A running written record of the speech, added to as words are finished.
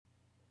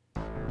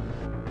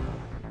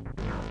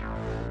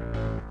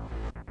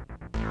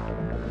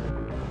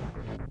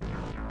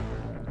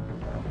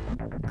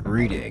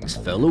Greetings,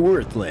 fellow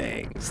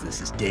Earthlings. This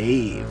is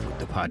Dave with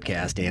the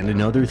podcast And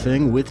Another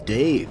Thing with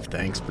Dave.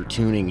 Thanks for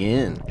tuning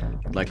in.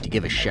 I'd like to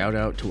give a shout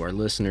out to our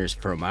listeners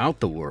from out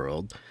the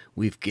world.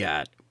 We've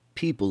got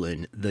people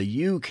in the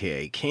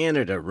UK,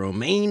 Canada,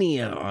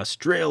 Romania,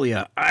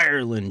 Australia,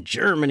 Ireland,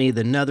 Germany,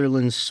 the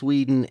Netherlands,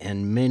 Sweden,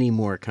 and many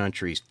more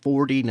countries.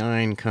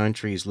 49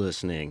 countries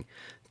listening.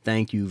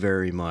 Thank you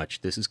very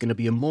much. This is going to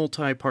be a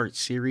multi-part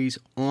series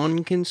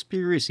on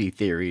conspiracy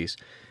theories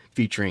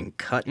featuring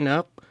Cutting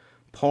Up,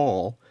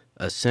 Paul,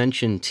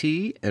 Ascension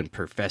T, and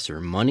Professor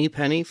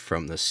Moneypenny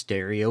from the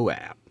Stereo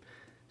app.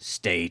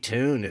 Stay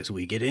tuned as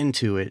we get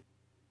into it.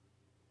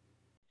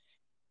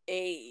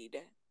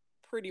 Aid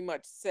pretty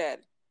much said,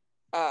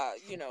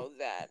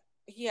 that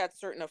he had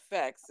certain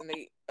effects, and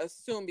they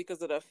assumed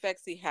because of the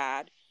effects he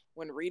had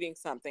when reading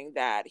something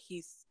that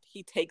he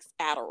takes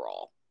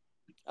Adderall.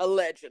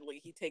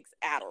 Allegedly, he takes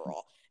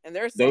Adderall, and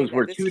they're saying Those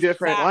were that this two is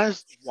different.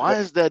 Why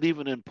is that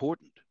even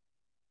important?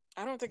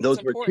 I don't think Those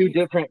it's were important. two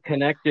different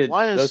connected.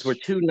 Those were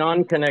two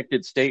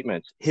non-connected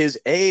statements. His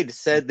aide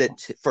said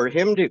that for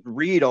him to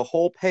read a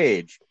whole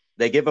page,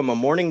 they give him a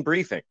morning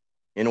briefing.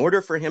 In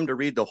order for him to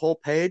read the whole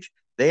page,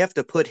 they have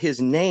to put his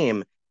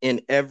name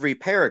in every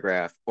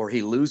paragraph, or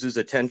he loses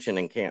attention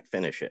and can't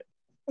finish it.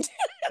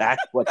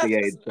 That's what the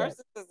aide said.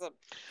 Narcissism.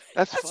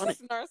 That's funny.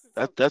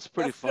 Narcissism. That's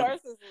pretty funny.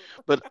 Narcissism.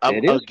 But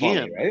it is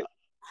funny, right?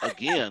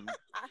 Again,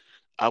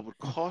 I would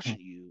caution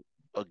you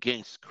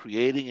against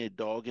creating a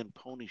dog and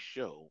pony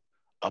show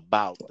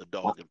about the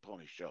dog and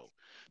pony show.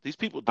 These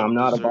people don't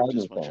deserve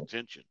this much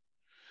attention.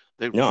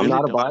 They really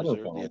don't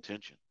deserve the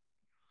attention.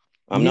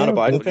 I'm not a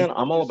Biden fan.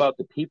 I'm all about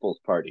the People's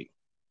Party.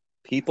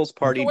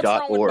 Peoplesparty.org. So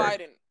what's wrong with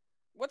Biden?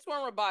 What's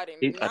wrong with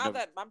Biden? Now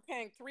that I'm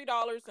paying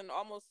 $3 and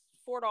almost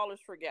 $4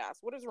 for gas,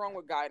 what is wrong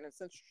with Biden?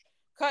 Since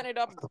Cutting It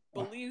Up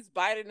believes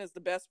Biden is the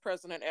best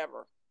president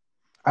ever.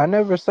 I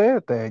never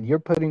said that. You're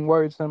putting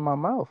words in my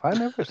mouth. I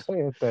never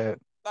said that.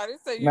 I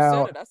didn't say you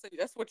said it. I said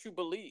that's what you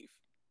believe.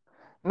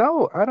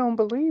 No, I don't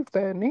believe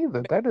that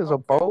neither. That is a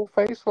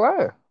bold-faced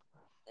lie.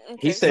 Okay,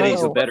 he said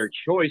he's a better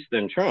choice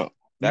than Trump.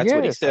 That's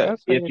what he said.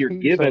 If you're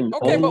given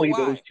only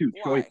those two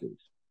choices.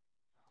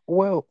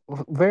 Well,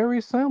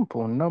 very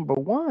simple. Number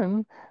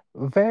one,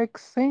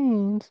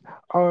 vaccines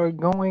are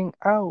going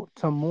out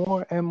to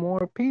more and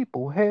more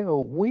people.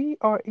 Hell, we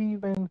are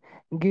even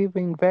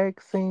giving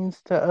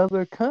vaccines to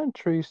other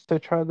countries to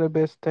try their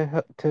best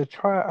to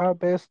try our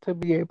best to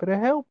be able to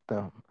help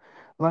them.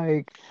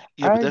 Like,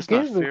 but that's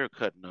not fair.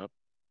 Cutting Up.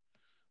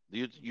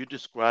 You're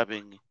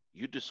describing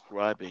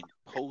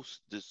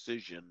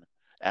post-decision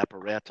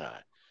apparati.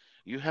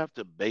 You have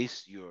to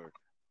base your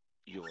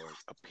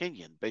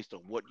opinion based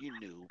on what you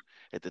knew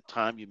at the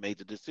time you made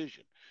the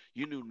decision.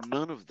 You knew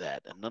none of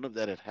that, and none of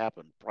that had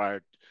happened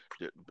prior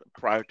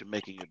to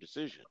making your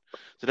decision.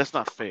 So that's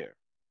not fair.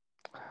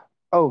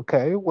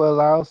 Okay, well,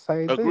 I'll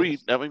say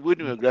agreed. This. I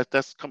mean,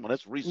 that's come on,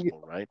 that's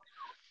reasonable, right?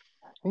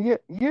 Yeah,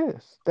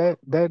 yes, that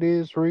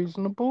is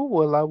reasonable.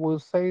 Well, I will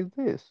say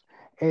this.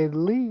 At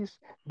least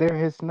there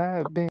has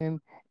not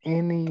been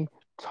any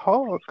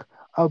talk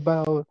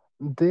about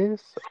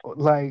this.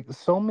 Like,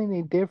 so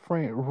many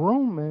different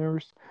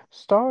rumors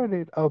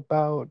started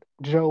about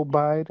Joe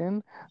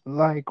Biden,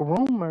 like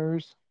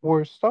rumors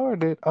were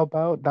started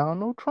about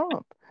Donald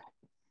Trump.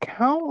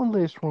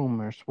 Countless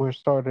rumors were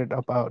started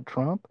about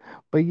Trump,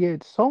 but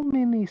yet so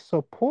many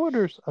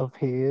supporters of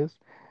his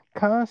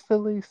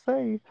constantly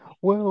say,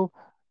 well,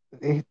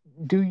 eh,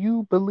 do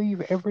you believe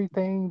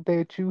everything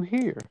that you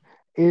hear?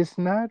 It's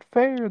not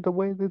fair the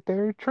way that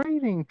they're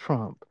treating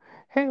Trump.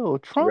 Hell,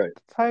 Trump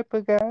the type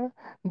of guy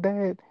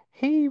that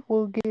he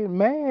will get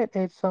mad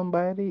at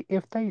somebody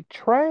if they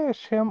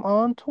trash him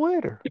on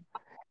Twitter.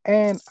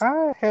 And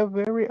I have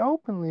very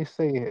openly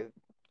said,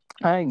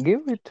 I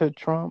give it to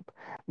Trump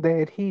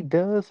that he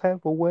does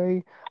have a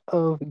way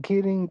of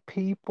getting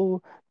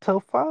people to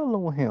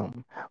follow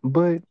him.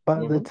 But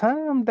by the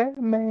time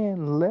that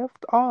man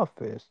left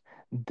office,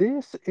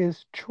 this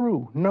is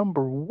true.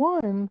 Number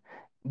one,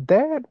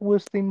 that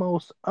was the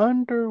most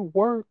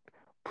underworked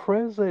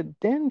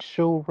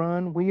presidential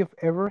run we have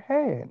ever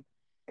had.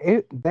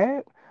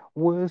 That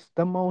was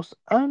the most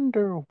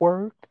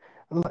underworked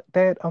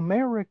that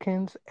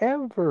Americans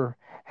ever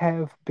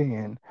have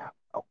been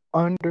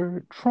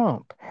under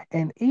Trump.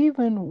 And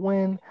even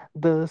when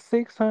the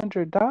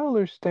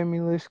 $600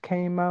 stimulus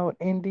came out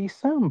in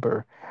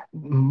December,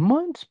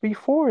 months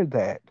before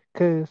that,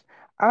 because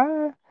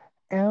I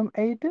am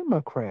a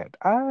Democrat.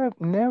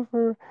 I've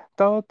never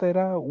thought that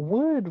I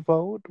would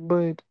vote,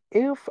 but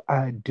if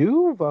I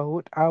do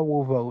vote, I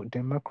will vote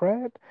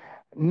Democrat.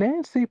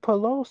 Nancy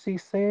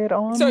Pelosi said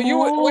on so you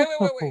would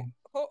multiple. wait.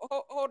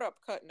 Hold up,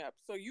 Cutting Up.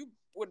 So you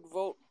would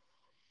vote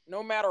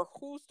no matter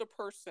who's the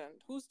person,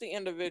 who's the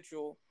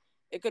individual.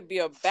 It could be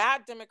a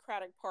bad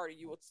Democratic Party.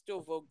 You would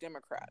still vote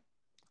Democrat.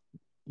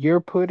 You're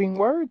putting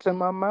words in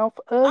my mouth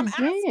again. I'm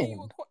asking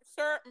you,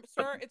 sir.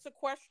 It's a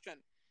question.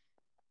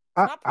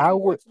 It's not putting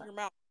words in your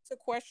mouth. It's a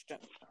question.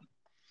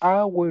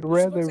 I would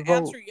rather vote.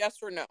 Answer yes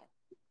or no.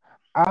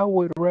 I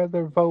would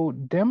rather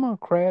vote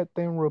Democrat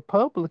than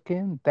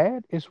Republican.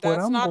 That is what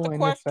That's I'm not the going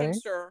to question, say.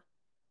 sir.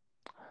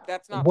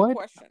 That's not the What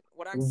question.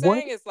 What I'm what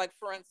saying is, like,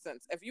 for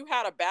instance, if you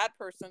had a bad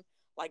person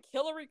like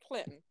Hillary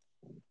Clinton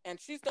and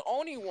she's the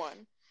only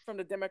one from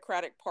the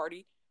Democratic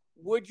Party,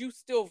 would you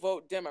still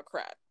vote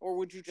Democrat, or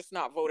would you just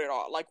not vote at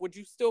all? Like, would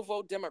you still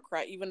vote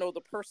Democrat even though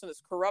the person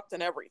is corrupt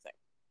and everything?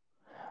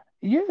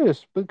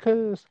 Yes,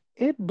 because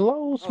it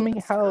blows Oh, me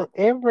that's terrible.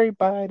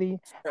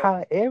 That's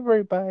how terrible.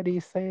 everybody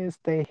says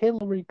that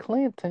Hillary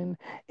Clinton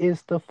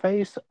is the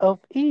face of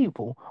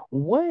evil.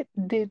 What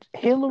did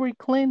Hillary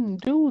Clinton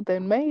do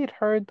that made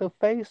her the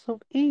face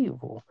of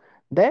evil?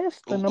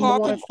 That's the Ooh, number ooh, Paul,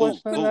 one ooh, ooh,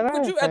 question ooh, that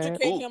could I've you had.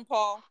 educate ooh, him,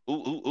 Paul? ooh,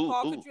 ooh, ooh,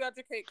 Paul, could ooh, you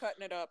educate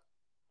cutting it up?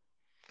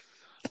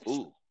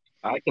 ooh.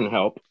 I can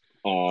help.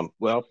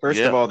 Well, first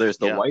of Yeah, all, yeah. there's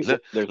the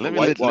Let me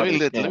Whitewater let me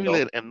scandal.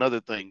 let another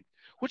thing.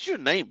 What's your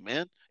name,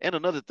 man? And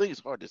another thing is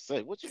hard to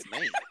say. What's your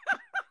name?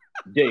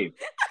 Dave,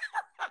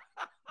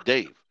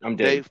 Dave. I'm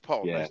Dave. Dave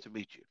Paul. Yeah, Nice to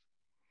meet you.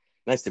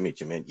 nice to meet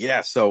you, man.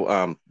 Yeah,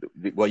 so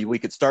well, we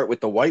could start with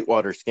the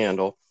Whitewater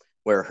scandal,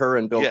 where her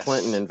and Bill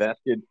Clinton Yes.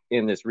 invested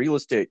in this real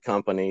estate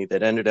company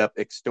that ended up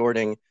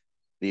extorting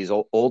these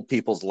old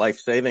people's life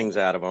savings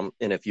out of them.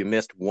 And if you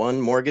missed one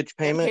mortgage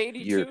And payment,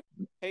 Haiti too.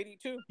 Haiti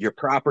too. your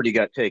property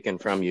got taken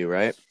from you,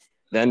 right?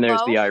 Then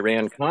there's the Hello?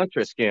 Iran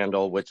Contra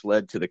scandal, which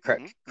led to the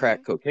Mm-hmm. crack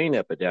Mm-hmm. cocaine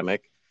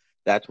epidemic.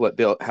 That's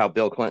how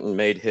Bill Clinton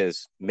made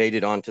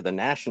it onto the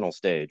national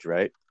stage,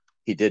 right?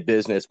 He did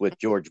business with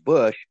George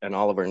Bush and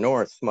Oliver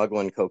North,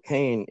 smuggling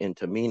cocaine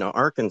into Mena,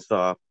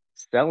 Arkansas,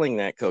 selling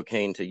that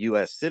cocaine to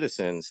U.S.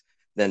 citizens,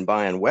 then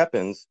buying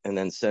weapons and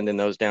then sending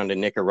those down to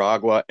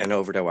Nicaragua and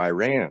over to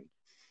Iran,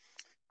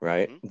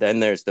 right? Mm-hmm. Then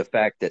there's the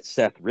fact that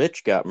Seth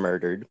Rich got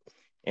murdered,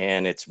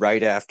 and it's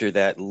right after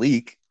that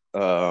leak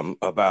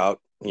about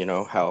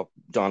how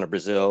Donna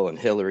Brazil and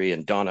Hillary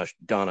and Donna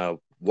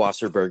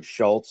Wasserberg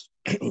Schultz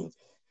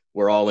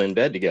were all in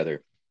bed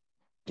together.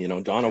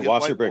 Don't Donna forget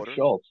Wasserberg Whitewater.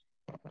 Schultz,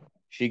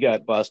 she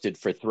got busted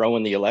for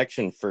throwing the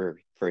election for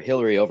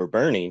Hillary over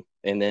Bernie,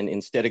 and then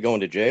instead of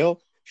going to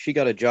jail, she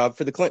got a job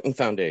for the Clinton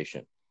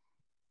Foundation.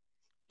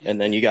 Yeah,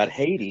 And then yeah, you yeah, got yeah,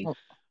 yeah.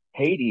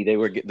 Haiti.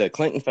 The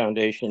Clinton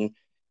Foundation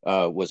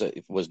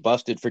was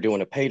busted for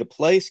doing a pay to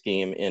play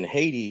scheme in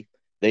Haiti.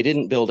 They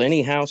didn't build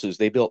any houses.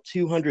 They built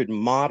 200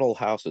 model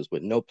houses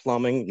with no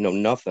plumbing, no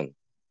nothing.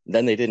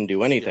 Then they didn't do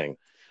Yeah. anything.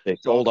 They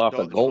sold off a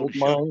So to gold show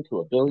mine to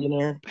a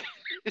billionaire.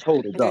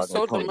 Total They doggone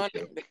sold the clean money.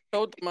 shit. They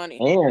sold the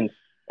money.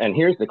 And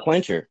here's the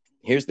clincher.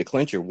 Here's the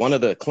clincher. One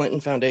of the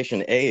Clinton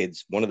Foundation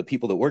aides, one of the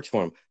people that works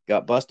for him,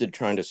 got busted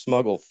trying to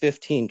smuggle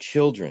 15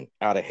 children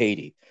out of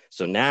Haiti.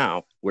 So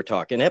now we're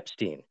talking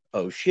Epstein.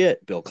 Oh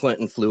shit, Bill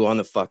Clinton flew on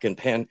the fucking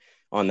pen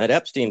on that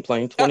Epstein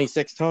plane Uh,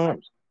 26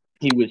 times.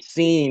 He was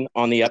seen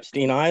on the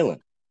Epstein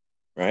Island,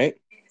 right?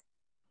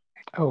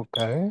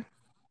 Okay.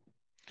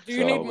 do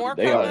you I need So would more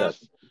cutting up?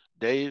 advise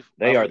Dave.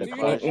 I they are would the Do you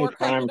need Clinton more advise you.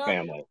 cutting crime it up?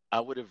 family. I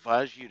would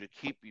advise you to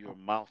keep your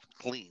mouth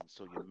clean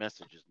so your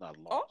message is not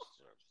Oh, lost,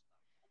 sir.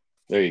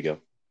 There you go.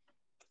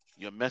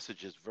 Your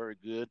message is very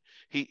good.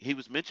 He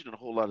was mentioning a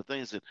whole lot of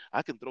things, and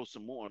I can throw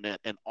some more on that.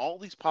 And all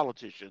these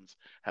politicians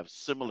have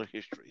similar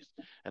histories,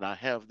 and I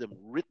have them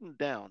written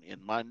down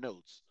in my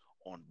notes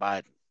on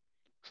Biden.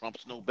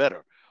 Trump's no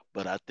better,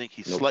 but I think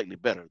he's Nope. slightly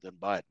better than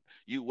Biden.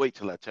 You wait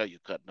till I tell you,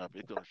 cutting up.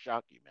 It's gonna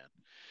shock you,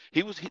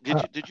 man.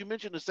 Uh, Did you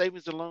mention the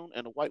savings and loan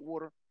and the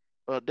Whitewater,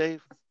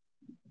 Dave?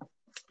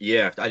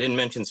 Yeah, I didn't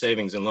mention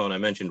savings and loan. I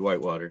mentioned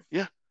Whitewater.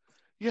 Yeah,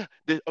 yeah.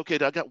 Okay,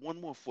 I got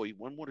one more for you.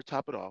 One more to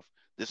top it off.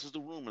 This is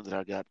the rumor that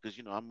I got because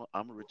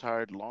I'm a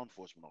retired law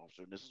enforcement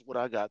officer, and this is what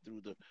I got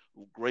through the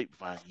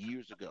grapevine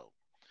years ago.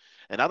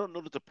 And I don't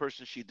know that the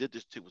person she did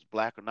this to was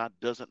black or not.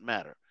 Doesn't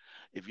matter.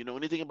 If you know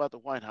anything about the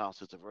White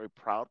House, it's a very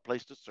proud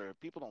place to serve.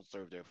 People don't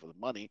serve there for the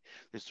money;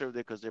 they serve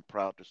there because they're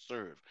proud to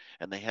serve,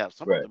 and they have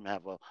some of Right. them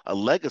have a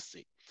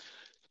legacy.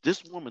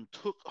 This woman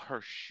took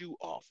her shoe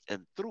off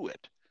and threw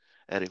it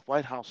at a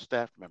White House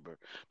staff member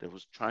that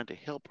was trying to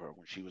help her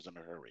when she was in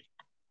a hurry.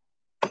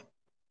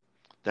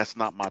 That's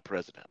not my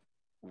president.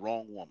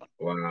 Wrong woman.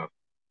 Wow.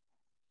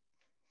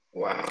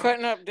 Wow.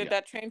 cutting up. Did Yeah.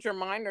 that change your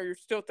mind, or you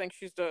still think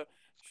she should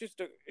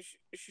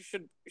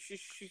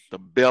The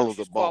belle of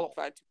the she's ball.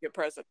 qualified to be a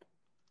president?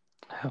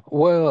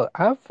 well,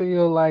 I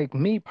feel like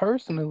me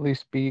personally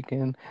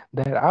speaking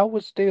that I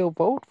would still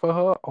vote for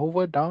her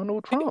over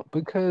Donald Trump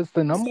because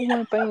the number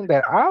one thing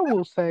that I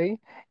will say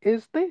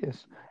is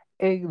this.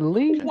 At Okay.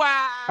 least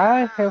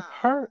I have Wow!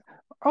 heard.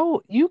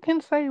 Oh, you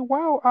can say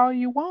wow all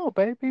you want,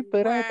 baby,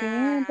 but Wow!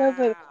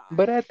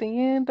 at the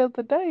end of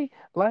the day,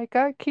 like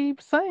I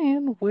keep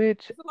saying,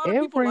 which There's a lot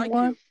of people like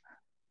everyone, you.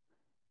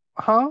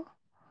 huh?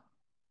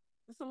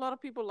 There's a lot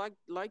of people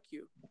like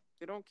you.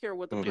 They don't care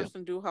what the Mhm. Yeah.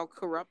 person do, how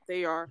corrupt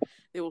they are.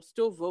 They will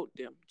still vote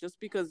them just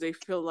because they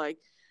feel like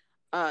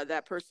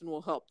that person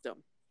will help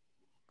them.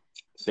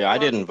 See, There's a I lot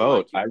of didn't people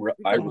vote. like you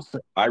because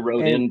I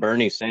wrote And in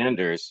Bernie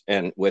Sanders,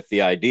 and with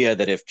the idea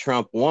that if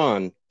Trump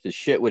won, the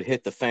shit would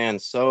hit the fan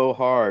so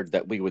hard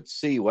that we would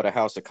see what a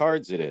house of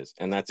cards it is,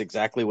 and that's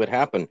exactly what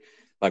happened.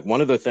 Like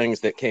one of the things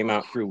that came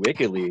out through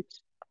WikiLeaks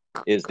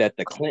is that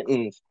the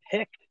Clintons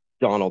picked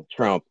Donald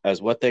Trump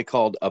as what they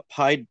called a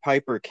Pied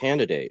Piper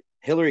candidate.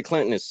 Hillary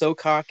Clinton is so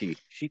cocky,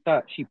 she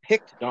thought she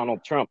picked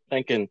Donald Trump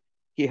thinking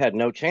he had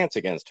no chance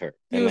against her.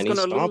 He And was then he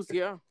gonna stomped lose, her.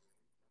 yeah.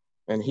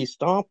 And he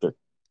stomped her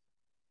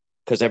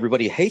because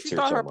everybody hates She her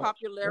thought so her much. Right?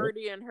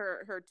 popularity and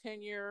her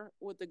tenure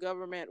with the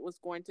government was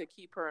going to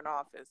keep her in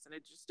office, and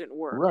it just didn't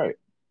work. Right.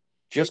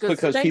 Just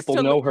because thanks people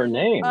to know her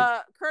name,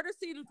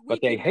 courtesy to but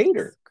they hate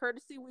her. WikiLeaks,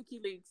 courtesy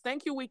WikiLeaks.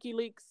 Thank you,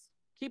 WikiLeaks.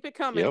 Keep it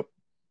coming. Yep.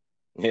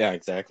 Yeah,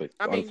 exactly.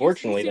 I mean,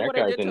 Unfortunately, you see that what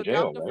they guy's did in to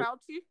jail, Dr. right?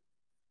 Fauci?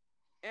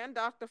 And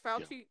Dr.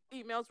 Fauci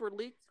emails were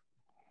leaked.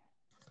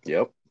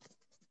 Yep.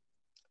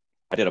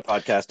 I did a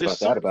podcast about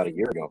that about a Courtesy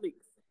year ago. WikiLeaks.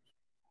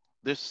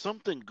 There's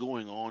something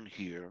going on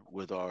here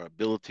with our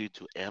ability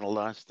to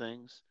analyze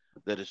things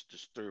that is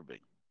disturbing.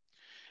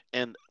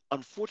 And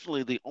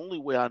unfortunately, the only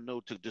way I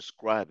know to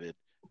describe it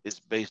is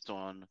based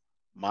on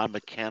my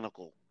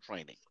mechanical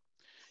training.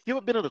 You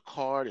ever been in a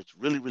car that's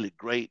really, really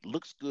great,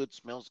 looks good,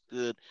 smells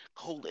good,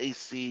 cold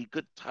AC,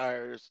 good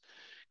tires,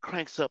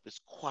 cranks up,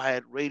 it's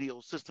quiet, radio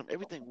system,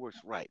 everything works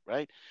right,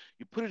 right?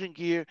 You put it in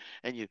gear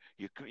and you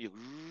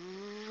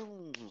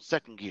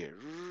second gear,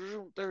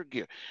 third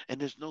gear,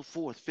 and there's no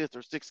fourth, fifth,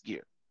 or sixth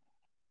gear.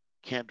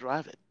 Can't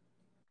drive it.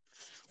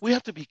 We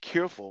have to be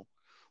careful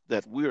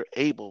that we're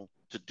able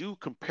to do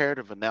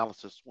comparative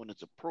analysis when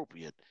it's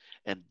appropriate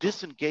and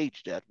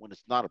disengage that when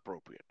it's not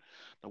appropriate.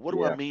 Now, what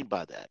do I Yeah. mean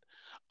by that?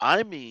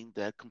 I mean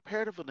that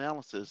comparative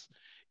analysis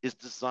is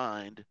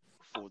designed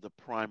for the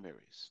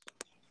primaries.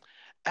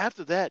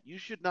 After that, you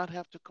should not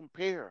have to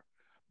compare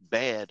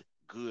bad,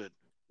 good,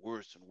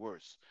 worse, and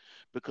worse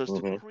because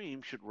the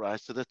cream should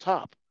rise to the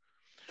top.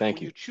 Thank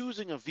When you. you're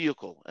choosing a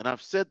vehicle, and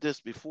I've said this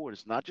before,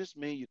 it's not just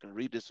me, you can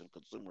read this in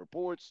Consumer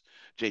Reports,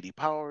 JD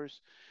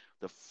Powers.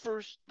 The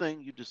first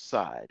thing you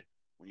decide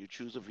when you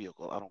choose a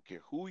vehicle, I don't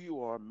care who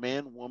you are,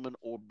 man, woman,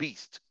 or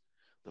beast,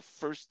 the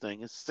first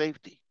thing is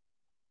safety.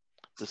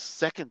 The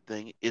second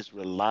thing is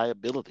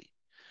reliability.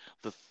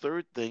 The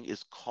third thing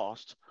is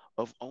cost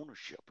of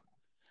ownership.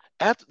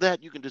 After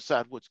that, you can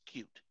decide what's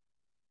cute,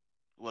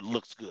 what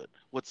looks good,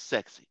 what's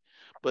sexy.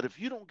 But if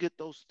you don't get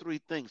those three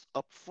things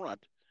up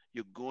front,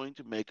 you're going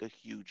to make a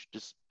huge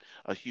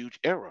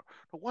error.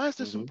 Now, why is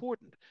this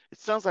important? It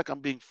sounds like I'm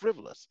being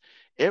frivolous.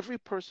 Every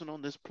person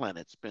on this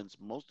planet spends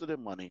most of their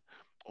money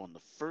on the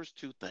first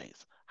two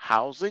things: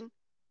 housing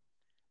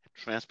and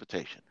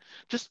transportation.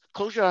 Just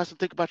close your eyes and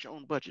think about your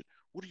own budget.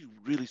 What do you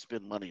really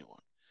spend money on?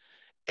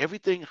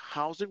 Everything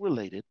housing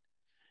related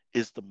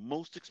is the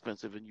most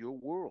expensive in your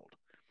world.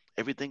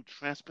 Everything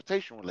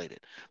transportation related.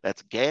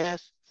 That's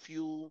gas,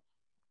 fuel,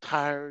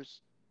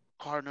 tires,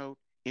 car note,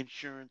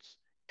 insurance,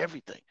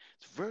 everything.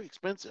 It's very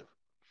expensive.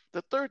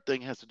 The third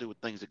thing has to do with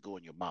things that go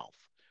in your mouth: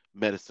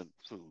 medicine,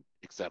 food,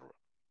 etc.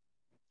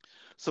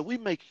 So we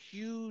make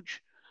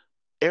huge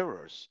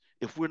errors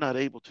if we're not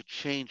able to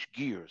change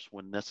gears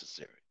when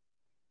necessary.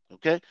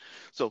 Okay?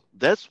 So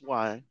that's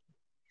why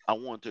I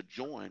wanted to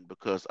join,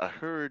 because I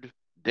heard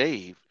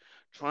Dave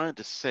trying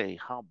to say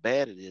how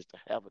bad it is to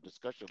have a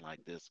discussion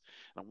like this.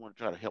 And I want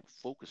to try to help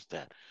focus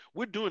that.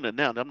 We're doing it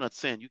now. And I'm not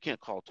saying you can't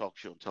call a talk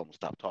show and tell them to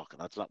stop talking.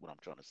 That's not what I'm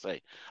trying to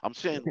say. I'm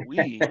saying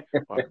we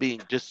are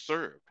being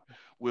disserved.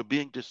 We're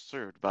being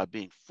disserved by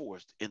being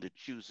forced into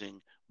choosing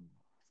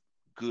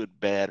good,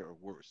 bad, or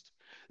worst.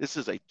 This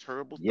is a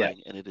terrible Yes.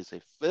 thing, and it is a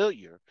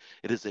failure.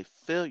 It is a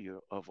failure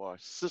of our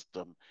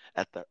system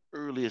at the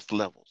earliest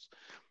levels.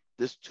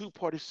 This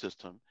two-party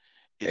system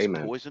is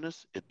Amen.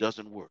 poisonous. It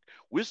doesn't work.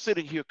 We're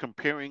sitting here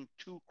comparing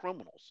two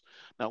criminals.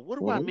 Now, what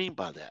do I mean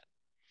by that?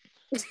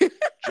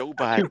 Joe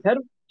Biden.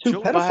 Two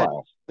Joe Biden.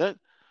 pedophiles. That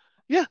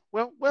yeah.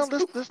 Well. Let's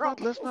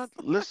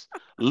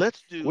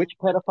do Which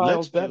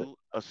pedophile's better?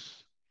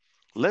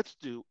 let's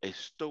do a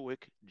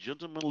stoic,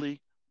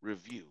 gentlemanly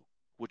review.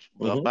 Which,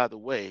 Mm-hmm. by the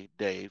way,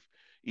 Dave,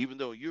 even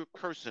though you're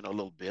cursing a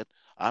little bit,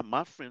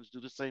 my friends do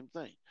the same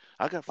thing.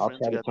 I got I'll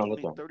friends try that to got tone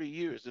it 20, down. 30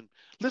 years. And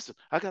listen,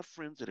 I got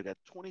friends that have got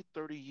 20,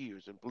 30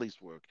 years in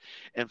police work.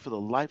 And for the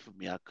life of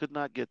me, I could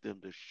not get them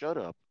to shut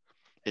up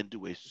and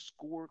do a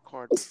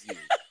scorecard review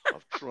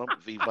of Trump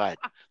v. Biden.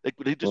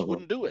 They just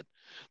wouldn't do it.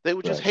 They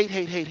would just Right.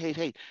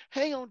 hate.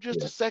 Hang on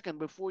just Yeah. a second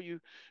before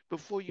you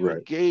Right.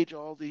 engage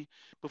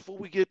before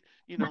we get,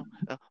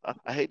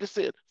 I hate to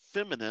say it,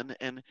 feminine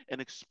and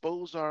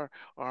expose our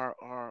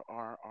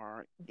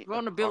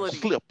Vulnerability.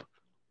 slip.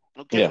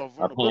 Okay, Yeah. our Our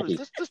vulnerabilities. panties.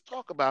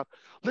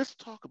 Let's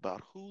talk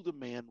about who the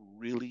man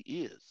really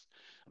is.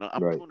 Now,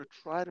 I'm Right. going to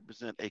try to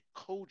present a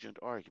cogent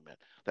argument.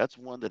 That's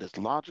one that is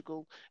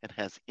logical and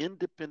has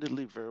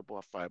independently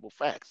verifiable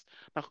facts.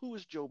 Now, who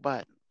is Joe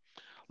Biden?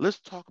 Let's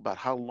talk about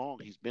how long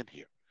he's been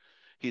here.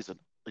 He's a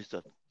he's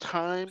a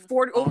time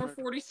Over honored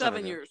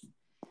 47 senator. years.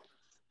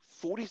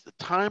 40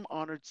 time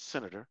honored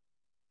senator.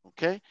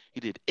 Okay, he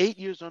did 8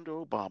 years under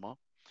Obama.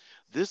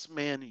 This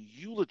man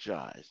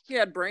eulogized He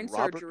had brain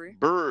Robert surgery.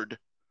 Byrd,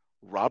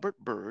 Robert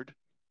Byrd,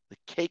 the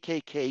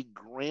KKK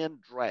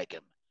Grand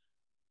Dragon.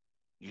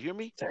 You hear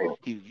me? Damn.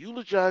 He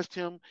eulogized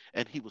him,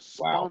 and he was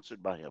Wow.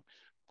 sponsored by him.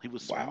 He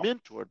was Wow.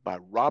 mentored by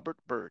Robert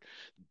Byrd.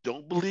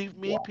 Don't believe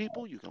me,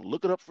 people? You can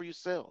look it up for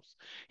yourselves.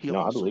 He No,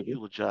 I also believe you.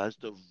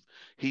 eulogized Did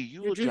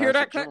you hear a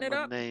that cutting it gentleman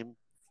up? named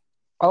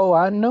Oh,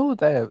 I know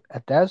that.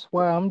 That's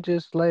why I'm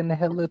just letting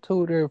Hella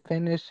Tutor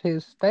finish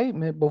his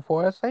statement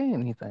before I say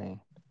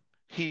anything.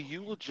 he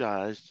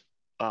eulogized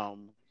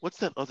what's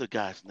that other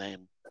guy's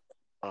name?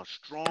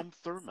 Strom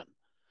Thurmond,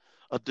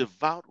 a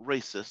devout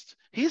racist.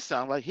 He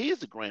sounds like he is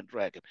the Grand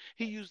Dragon.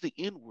 He used the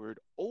N word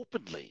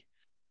openly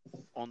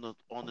on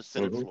the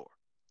Senate Hmm. floor.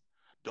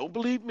 Don't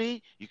believe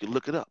me? You can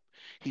look it up.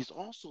 He's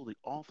also the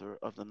author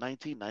of the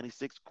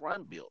 1996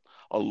 crime bill,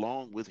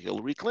 along with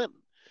Hillary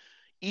Clinton.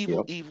 Evil,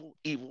 Yep. evil,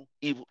 evil,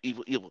 evil,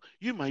 evil, evil.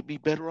 You might be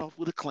better off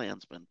with a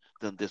Klansman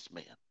than this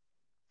man.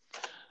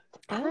 Oh.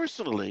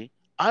 Personally,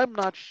 I'm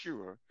not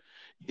sure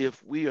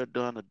if we are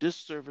done a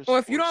disservice Well,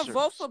 if you or a don't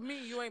vote service. for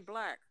me, you ain't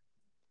black.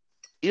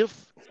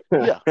 If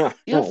yeah,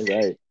 if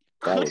Right.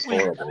 That could was we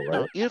horrible, now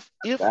right? if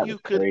That was you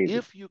could crazy.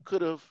 if you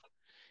could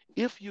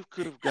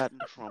have gotten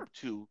Trump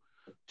to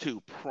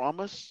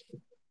promise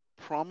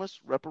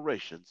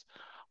reparations,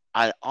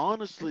 I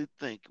honestly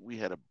think we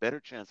had a better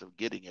chance of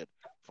getting it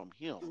from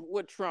him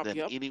With Trump, than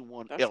yep,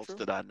 anyone that's else true.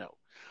 that I know.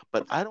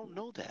 But I don't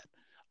know that.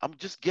 I'm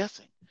just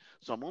guessing.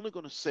 So I'm only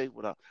going to say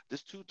what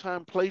this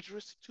two-time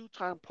plagiarist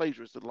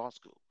at law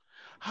school.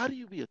 How do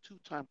you be a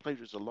two-time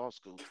plagiarist at law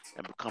school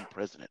and become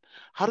president?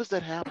 How does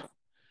that happen?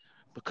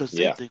 Because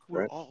they Yeah. think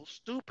we're Right. all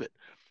stupid.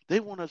 They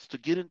want us to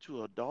get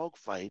into a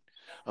dogfight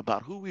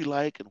about who we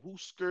like and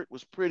whose skirt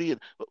was pretty.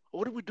 And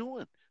what are we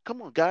doing?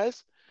 Come on,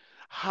 guys.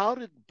 How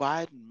did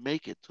Biden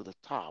make it to the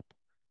top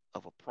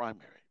of a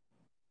primary?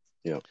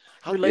 Yeah.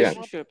 How did Yeah. Trump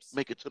Relationships.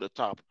 make it to the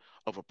top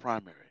of a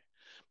primary?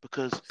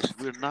 Because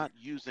we're not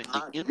using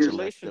the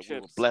intellect that we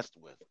were Relationships. blessed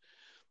with.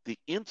 The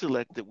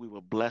intellect that we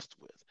were blessed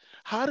with.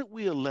 How did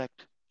we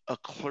elect a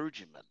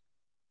clergyman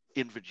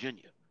in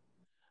Virginia?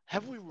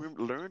 Have we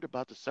learned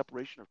about the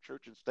separation of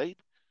church and state?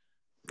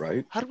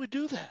 Right. How do we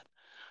do that?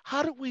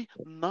 How do we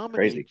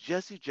nominate Crazy.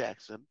 Jesse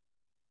Jackson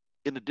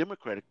in the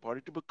Democratic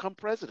Party to become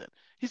president?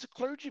 He's a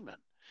clergyman.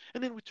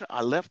 And then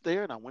I left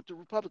there and I went to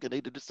Republican.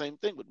 They did the same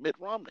thing with Mitt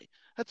Romney.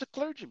 That's a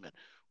clergyman.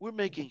 We're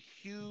making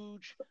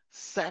huge,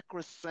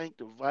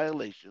 sacrosanct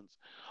violations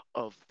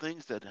of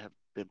things that have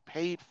been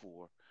paid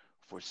for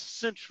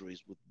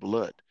centuries with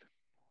blood.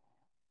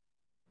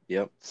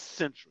 Yep.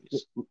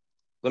 Centuries.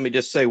 Let me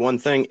just say one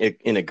thing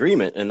in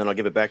agreement, and then I'll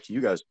give it back to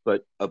you guys.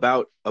 But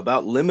about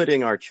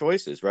limiting our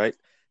choices, right?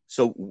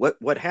 So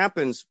what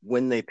happens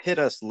when they pit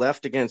us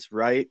left against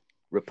right,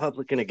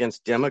 Republican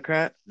against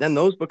Democrat? Then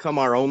those become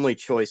our only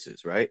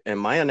choices, right? And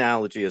my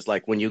analogy is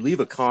like when you leave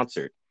a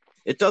concert,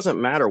 it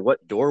doesn't matter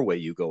what doorway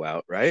you go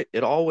out, right?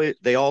 They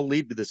all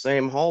lead to the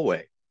same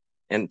hallway.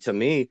 And to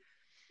me,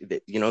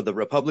 the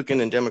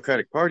Republican and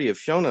Democratic Party have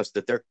shown us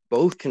that they're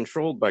both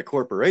controlled by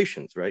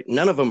corporations, right?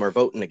 None of them are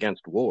voting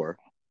against war,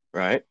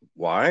 right?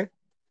 Why?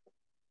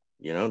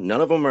 None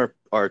of them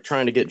are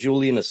trying to get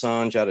Julian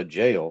Assange out of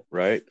jail,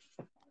 right?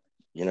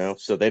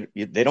 So they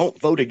don't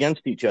vote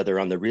against each other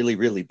on the really,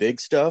 really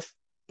big stuff,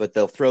 but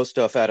they'll throw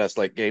stuff at us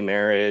like gay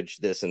marriage,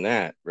 this and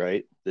that,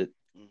 right?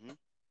 Hmm.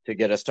 To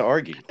get us to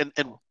argue.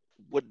 And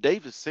what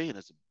Dave is saying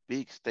is a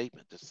big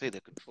statement to say they're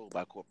controlled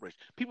by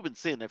corporations. People have been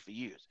saying that for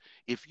years.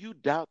 If you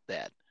doubt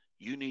that,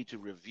 you need to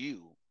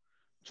review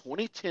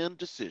 2010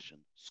 decision,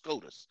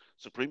 SCOTUS,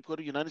 Supreme Court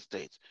of the United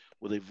States,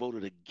 where they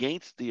voted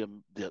against the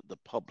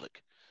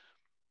public.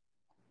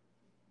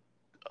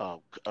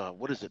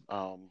 What is it?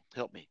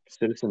 Help me.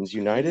 Citizens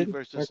Unity United, I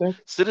versus think.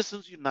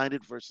 Citizens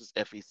United versus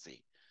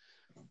FEC.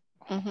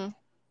 Mm-hmm.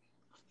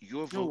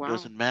 Your Oh vote wow.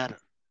 doesn't matter.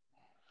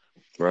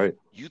 Right.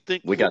 You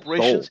think We got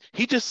sold.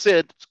 he just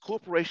said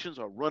corporations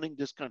are running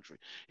this country.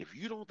 If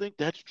you don't think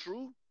that's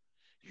true,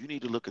 you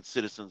need to look at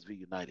Citizens v.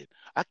 United.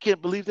 I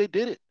can't believe they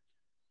did it.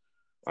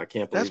 I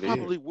can't That's believe it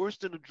either. probably worse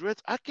than the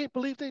Dreads. I can't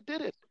believe they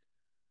did it.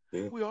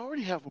 Yeah. We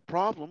already have a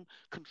problem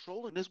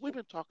controlling this. We've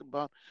been talking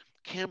about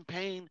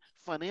campaign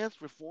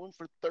finance reform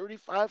for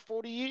 35,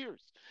 40 years.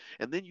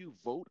 And then you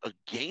vote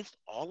against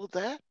all of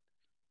that?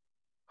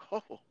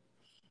 Oh,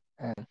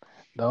 And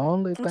the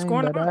only What's thing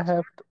going that on? I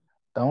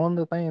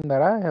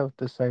have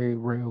to say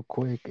real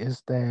quick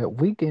is that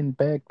we getting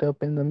backed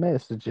up in the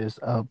messages.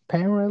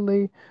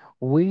 Apparently,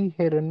 we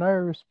hit a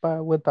nerve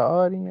spot with the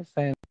audience,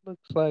 and it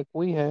looks like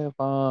we have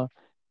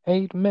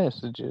 8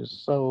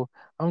 messages. So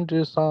I'm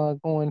just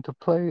going to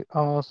play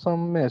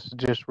some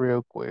messages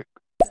real quick.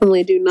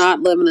 Definitely do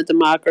not live in a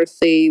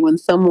democracy when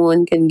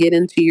someone can get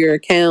into your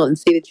account and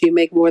see that you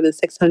make more than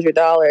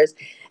 $600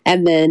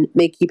 and then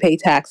make you pay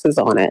taxes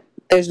on it.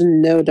 There's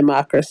no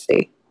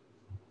democracy.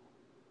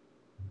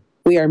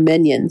 We are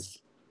minions.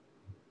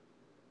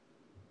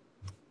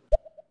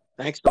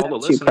 Thanks to all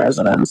the Two listeners.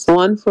 presidents,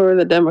 one for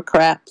the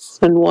Democrats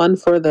and one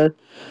for the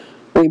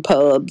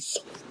Repubs.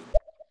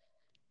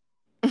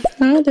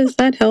 How does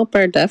that help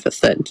our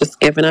deficit? Just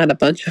giving out a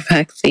bunch of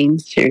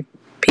vaccines to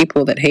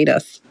people that hate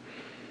us.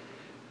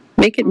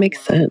 Make it make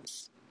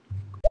sense.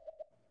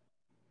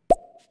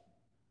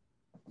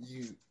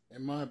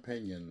 in my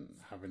opinion,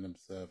 having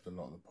observed a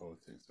lot of the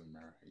politics of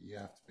America, you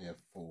have to be a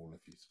fool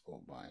if you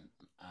support Biden.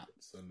 An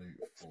absolute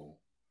fool.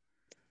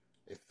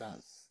 If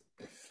that's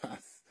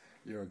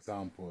your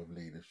example of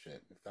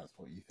leadership, if that's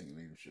what you think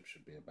leadership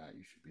should be about,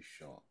 you should be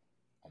shot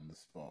on the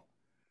spot.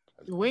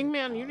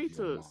 Wingman, you need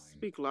to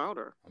speak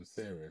louder. I'm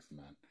serious,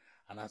 man.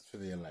 And as for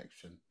the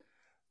election,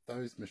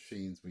 those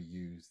machines were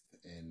used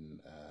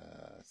in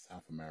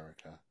South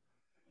America,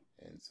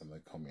 in some of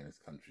the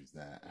communist countries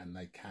there, and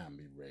they can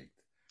be rigged.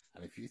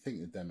 And if you think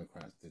the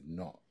Democrats did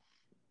not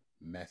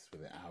mess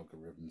with the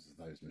algorithms of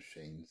those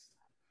machines,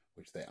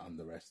 which they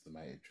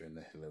underestimated during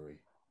the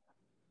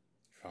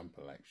Hillary-Trump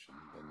election,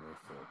 then you're a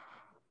fool.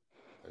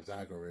 Those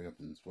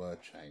algorithms were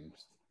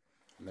changed,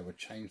 and they were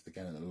changed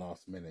again at the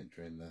last minute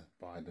during the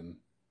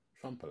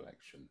Biden-Trump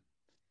election.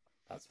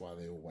 That's why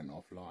they all went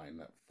offline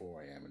at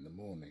 4 a.m. in the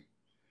morning.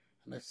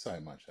 And there's so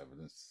much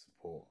evidence to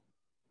support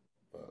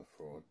voter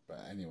fraud. But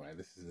anyway,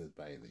 this is a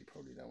debate that you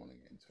probably don't want to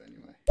get into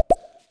anyway.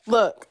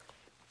 Look,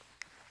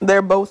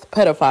 they're both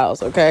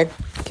pedophiles, okay?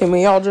 Can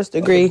we all just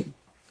agree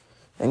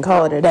and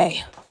call it a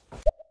day?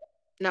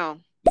 No.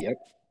 Yep.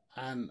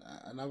 And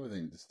another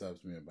thing that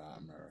disturbs me about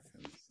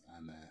Americans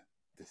and their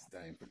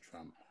disdain for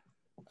Trump,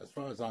 as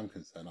far as I'm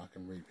concerned, I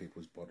can read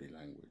people's body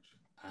language.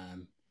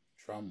 And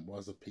Trump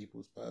was a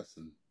people's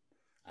person.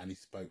 And he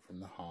spoke from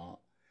the heart.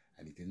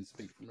 And he didn't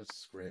speak from a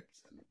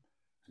script. And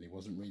he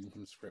wasn't reading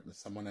from a script that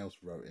someone else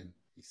wrote him.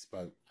 He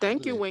spoke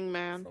Thank you,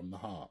 Wingman. From the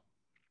heart.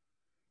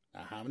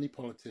 Now, how many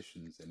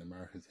politicians in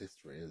America's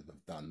history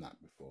have done that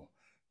before?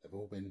 They've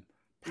all been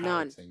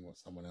parroting what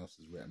someone else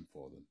has written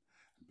for them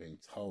and being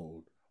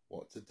told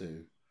what to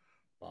do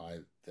by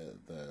the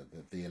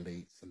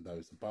elites and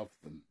those above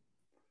them.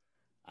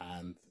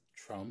 And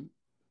Trump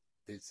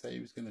did say he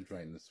was going to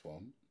drain the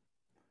swamp,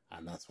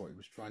 and that's what he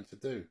was trying to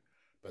do.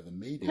 But the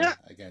media,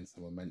 again,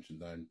 someone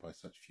mentioned, owned by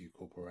such few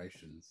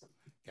corporations,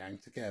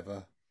 ganged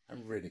together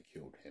and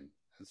ridiculed him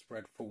and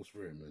spread false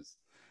rumors.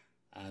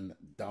 And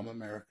dumb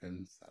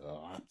Americans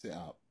lapped it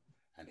up,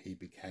 and he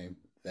became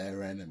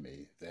their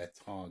enemy, their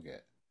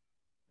target,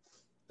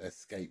 their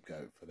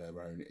scapegoat for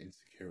their own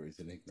insecurities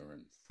and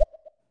ignorance.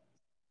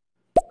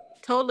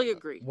 Totally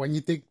agree. When you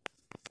dig...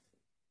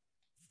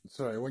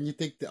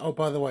 Oh,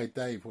 by the way,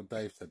 Dave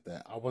said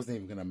there, I wasn't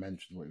even going to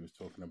mention what he was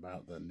talking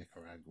about, the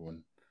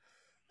Nicaraguan...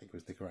 I think it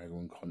was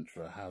Nicaraguan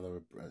Contra, how they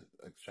were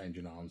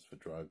exchanging arms for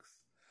drugs,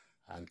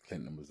 and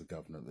Clinton was the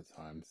governor at the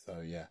time.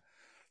 So, yeah.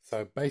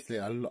 So, basically,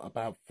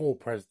 about 4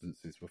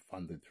 presidencies were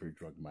funded through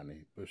drug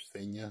money. Bush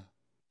Sr.,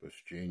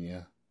 Bush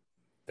Jr.,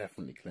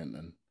 definitely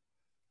Clinton,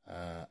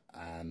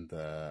 and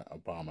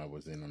Obama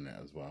was in on it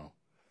as well.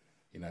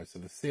 You know, so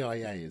the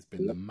CIA has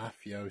been the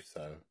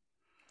mafioso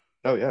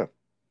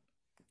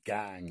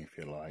gang, if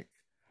you like,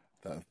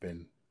 that have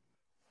been,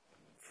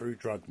 through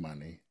drug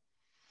money,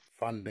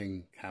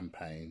 funding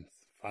campaigns,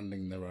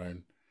 funding their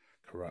own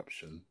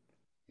corruption,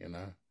 you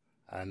know.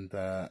 And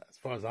as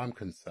far as I'm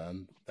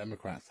concerned,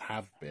 Democrats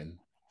have been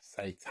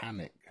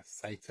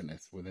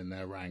Satanists within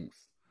their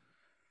ranks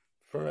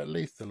for at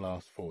least the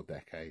last 4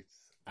 decades,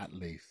 at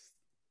least.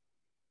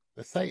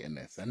 They're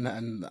Satanists,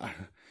 and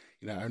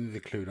you know, only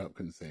the clued up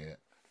can see it.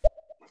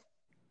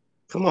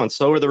 Come on,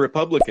 so are the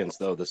Republicans,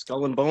 though, the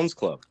Skull and Bones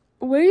Club.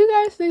 What do you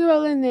guys think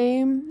about the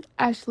name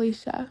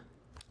Ashleisha?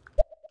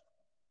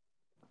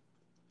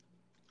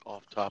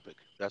 Off topic.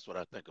 That's what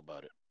I think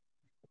about it.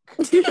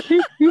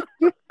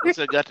 What's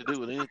that got to do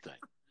with anything?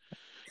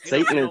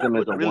 Satanism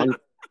is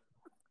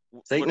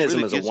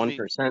a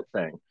 1%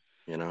 thing.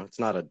 You know, it's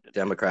not a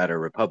Democrat or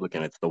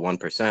Republican. It's the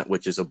 1%,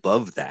 which is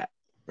above that,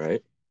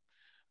 right?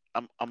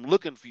 I'm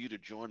looking for you to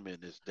join me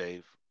in this,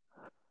 Dave.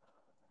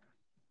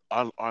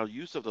 Our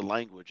use of the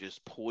language is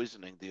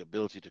poisoning the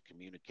ability to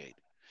communicate.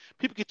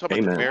 People keep talking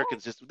about the American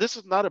system. This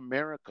is not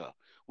America.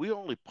 We are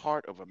only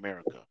part of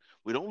America.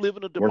 We don't live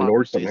in a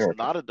democracy. It's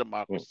not a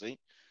democracy.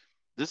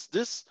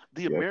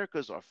 The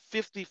Americas are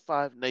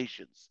 55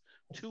 nations,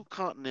 2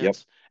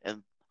 continents,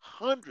 and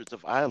hundreds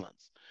of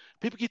islands.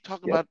 People keep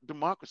talking about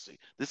democracy.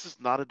 This is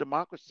not a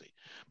democracy.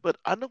 But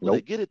I know where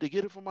they get it. They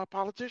get it from our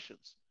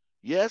politicians.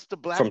 Yes, the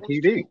black ones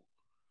TV. Too.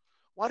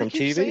 Why do you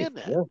keep saying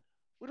that? Yeah.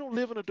 We don't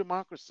live in a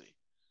democracy.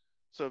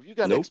 So if you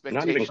got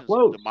expectations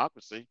of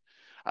democracy,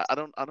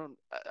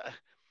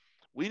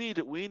 we need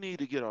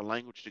to get our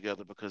language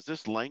together, because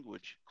this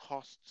language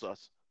costs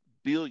us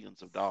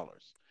billions of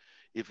dollars.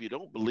 If you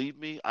don't believe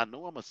me, I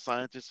know I'm a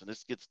scientist and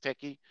this gets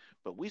techie,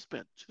 but we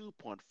spent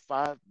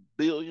 $2.5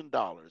 billion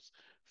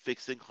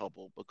fixing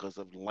Hubble because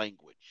of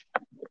language.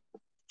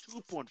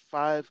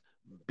 2.5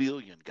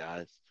 billion,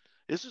 guys.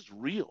 This is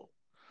real.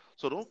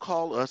 So don't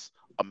call us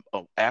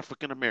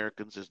African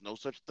Americans. There's no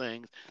such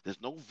thing.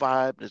 There's no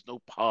vibe. There's no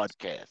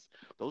podcast.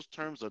 Those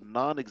terms are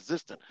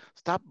non-existent.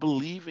 Stop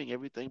believing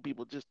everything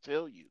people just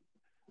tell you.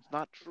 It's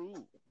not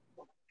true.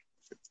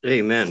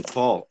 Amen,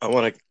 Paul. I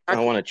want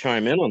to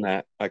chime in on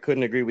that. I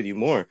couldn't agree with you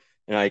more.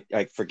 And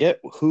I forget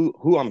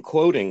who I'm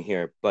quoting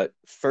here, but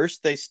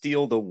first they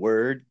steal the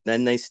word,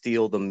 then they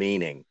steal the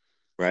meaning,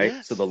 right?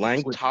 Yes, so the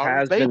language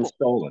has been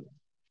stolen.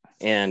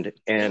 And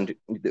an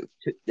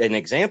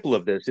example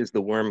of this is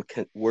the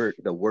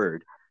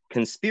word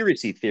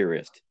conspiracy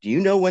theorist. Do you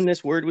know when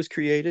this word was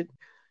created?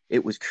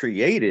 It was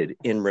created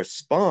in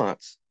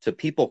response to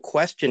people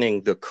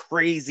questioning the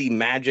crazy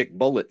magic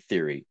bullet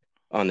theory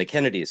on the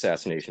Kennedy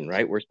assassination,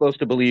 right? We're supposed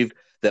to believe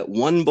that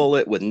one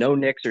bullet with no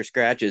nicks or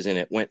scratches in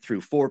it went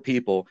through 4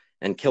 people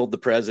and killed the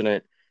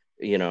president,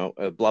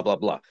 blah, blah,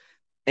 blah.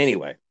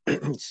 Anyway,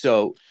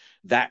 so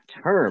that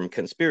term,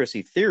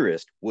 conspiracy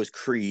theorist, was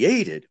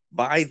created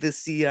by the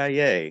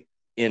CIA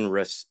in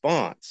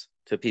response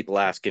to people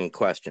asking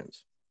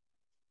questions.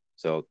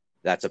 So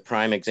that's a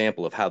prime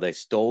example of how they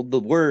stole the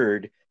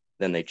word,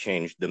 then they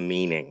changed the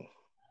meaning.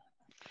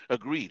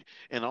 Agreed.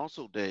 And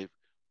also, Dave,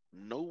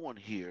 no one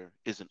here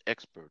is an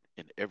expert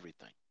in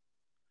everything.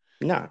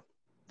 No.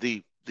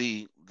 The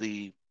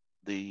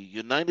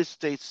United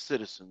States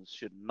citizens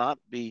should not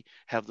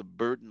have the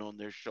burden on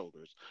their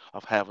shoulders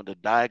of having to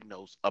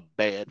diagnose a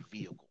bad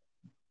vehicle.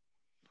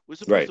 We're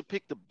supposed to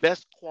pick the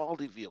best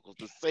quality vehicles,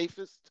 the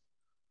safest,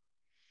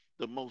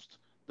 the most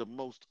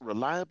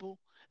reliable,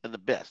 and the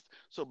best.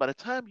 So by the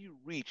time you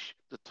reach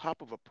the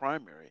top of a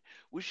primary,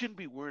 we shouldn't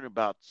be worrying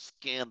about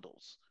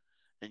scandals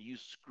and you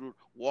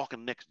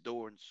walking next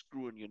door and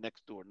screwing your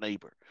next door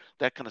neighbor,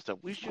 that kind of stuff.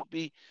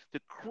 The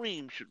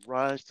cream should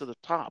rise to the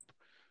top,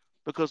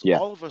 because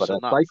all of us are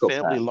not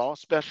family law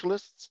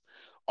specialists.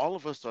 All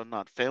of us are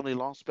not family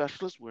law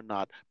specialists. We're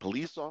not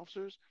police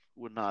officers.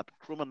 We're not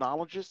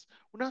criminologists.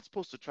 We're not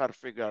supposed to try to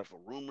figure out if a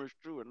rumor is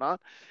true or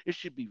not. It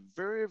should be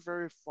very,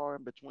 very far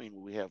in between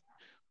when we have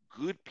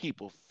good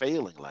people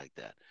failing like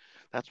that.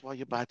 That's why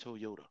you buy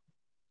Toyota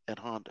and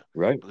Honda,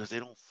 right? Because they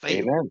don't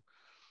fail. Amen.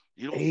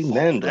 You don't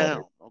fall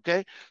down,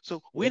 okay?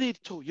 So we need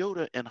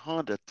Toyota and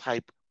Honda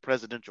type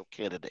presidential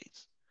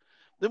candidates.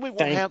 Then we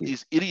won't have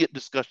these idiot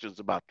discussions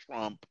about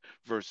Trump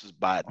versus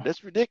Biden.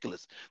 That's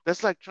ridiculous.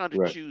 That's like trying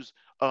to choose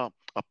a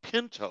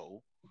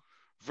Pinto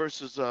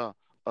versus a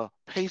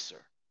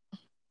Pacer.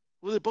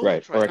 Well, they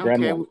both or a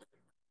grandma.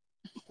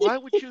 Why are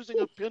we choosing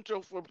a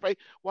Pinto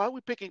why are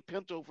we picking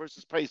Pinto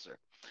versus Pacer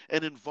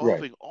and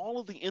involving all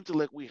of the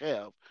intellect we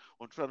have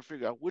on trying to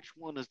figure out which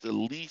one is the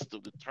least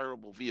of the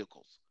terrible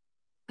vehicles?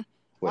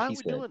 Why are we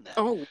doing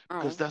that?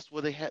 Because that's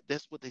what they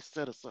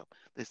set us up.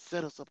 They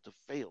set us up to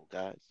fail,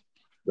 guys.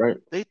 Right.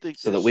 They think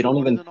so that we don't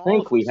even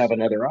think we have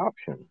another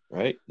option,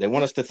 right? They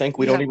want us to think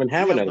we don't even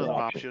have another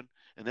option.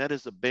 And that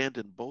is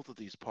abandon both of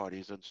these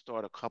parties and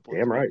start a couple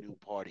of new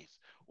parties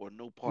or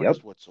no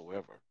parties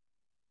whatsoever.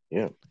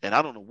 Yeah. And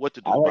I don't know what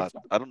to do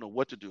I don't know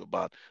what to do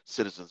about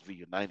Citizens v.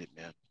 United,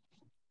 man.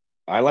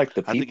 I like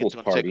the People's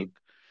Party.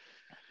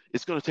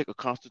 It's going to take a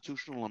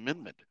constitutional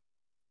amendment.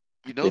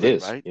 You know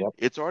that, right? Yep.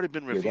 It's already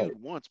been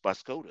reviewed once by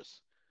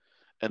SCOTUS,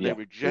 and they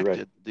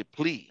rejected the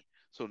plea.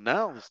 So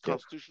now this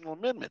constitutional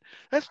amendment.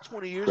 That's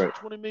 20 years and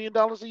 $20 million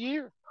a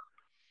year.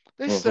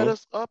 They set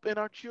us up and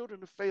our children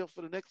to fail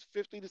for the next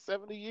 50 to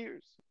 70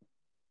 years.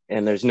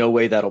 And there's no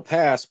way that'll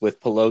pass with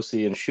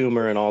Pelosi and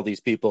Schumer and all these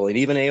people, and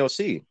even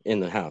AOC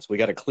in the House. We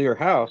got a clean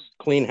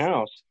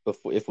house,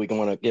 if we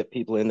want to get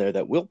people in there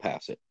that will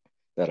pass it,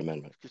 that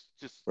amendment.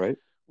 Right?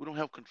 We don't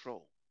have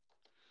control.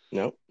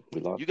 No,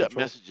 we lost. You got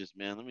messages,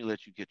 man. Let me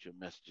let you get your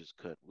messages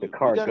cut. The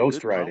car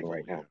ghost riding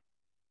right now.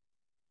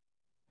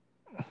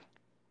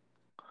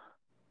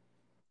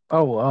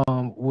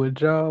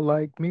 Would y'all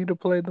like me to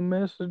play the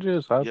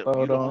messages? I thought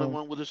you're the only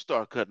one with a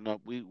star cutting up.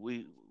 We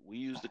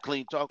use the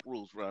clean talk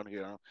rules around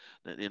here.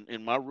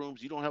 In my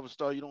rooms, you don't have a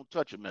star, you don't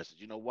touch a message.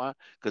 You know why?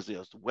 Because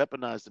they'll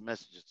weaponize the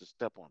messages to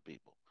step on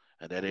people,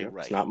 and that ain't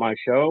right. It's not my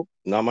show,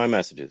 not my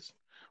messages.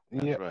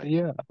 That's right.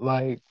 Yeah,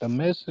 like the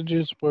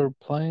messages were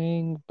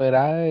playing, but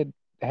I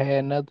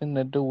had nothing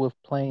to do with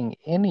playing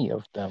any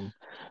of them.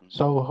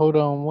 So hold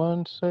on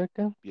 1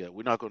 second. Yeah,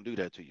 we're not gonna do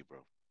that to you, bro.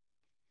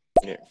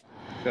 Yeah.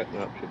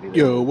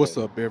 Yo, what's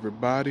up,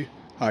 everybody?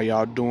 How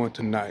y'all doing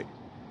tonight?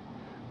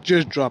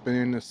 Just dropping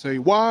in to say,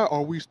 why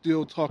are we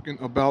still talking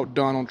about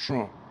Donald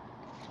Trump?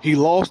 He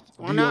lost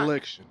the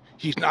election.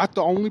 He's not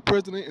the only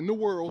president in the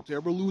world to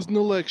ever lose an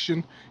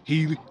election.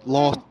 He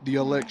lost the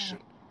election.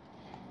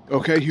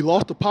 Okay, he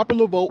lost the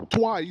popular vote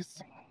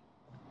twice,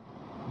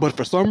 but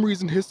for some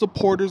reason his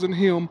supporters and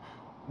him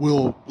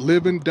will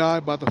live and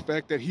die by the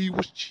fact that he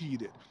was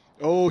cheated.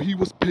 Oh, he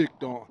was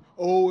picked on.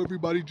 Oh,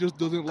 everybody just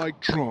doesn't like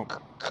Trump.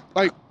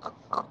 Like,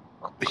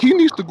 he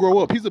needs to grow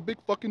up. He's a big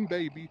fucking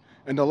baby,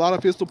 and a lot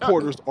of his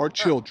supporters are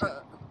children.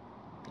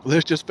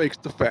 Let's just face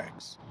the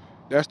facts.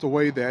 That's the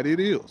way that it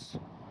is.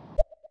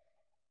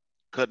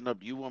 Cutting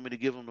up, you want me to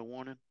give him the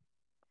warning?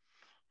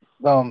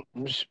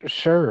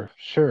 Sure.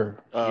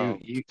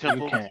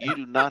 Temple, you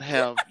do not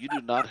have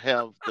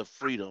the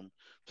freedom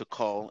to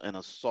call and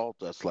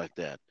assault us like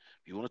that.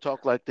 If you want to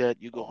talk like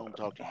that, you go home and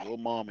talk to your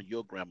mom and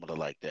your grandmother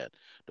like that.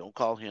 Don't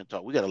call here and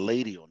talk. We got a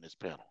lady on this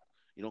panel.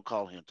 You don't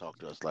call here and talk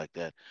to us like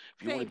that.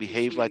 If you want to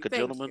behave like a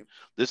gentleman,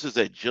 this is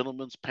a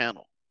gentleman's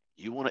panel.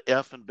 You want to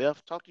F and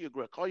Beth, call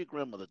your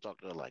grandmother,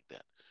 talk to her like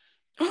that.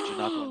 But you're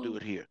not going to do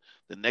it here.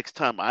 The next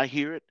time I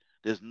hear it,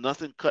 there's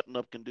nothing Cutting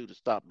Up can do to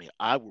stop me.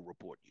 I will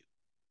report you.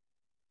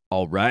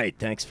 All right,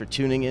 thanks for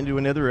tuning into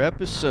another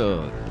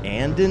episode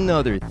and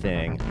Another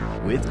Thing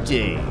with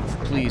Dave.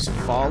 Please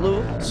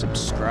follow,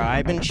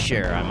 subscribe, and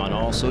share. I'm on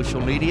all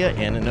social media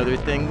and Another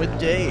Thing with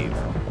Dave.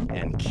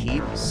 And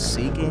keep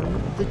seeking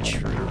the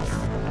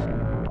truth.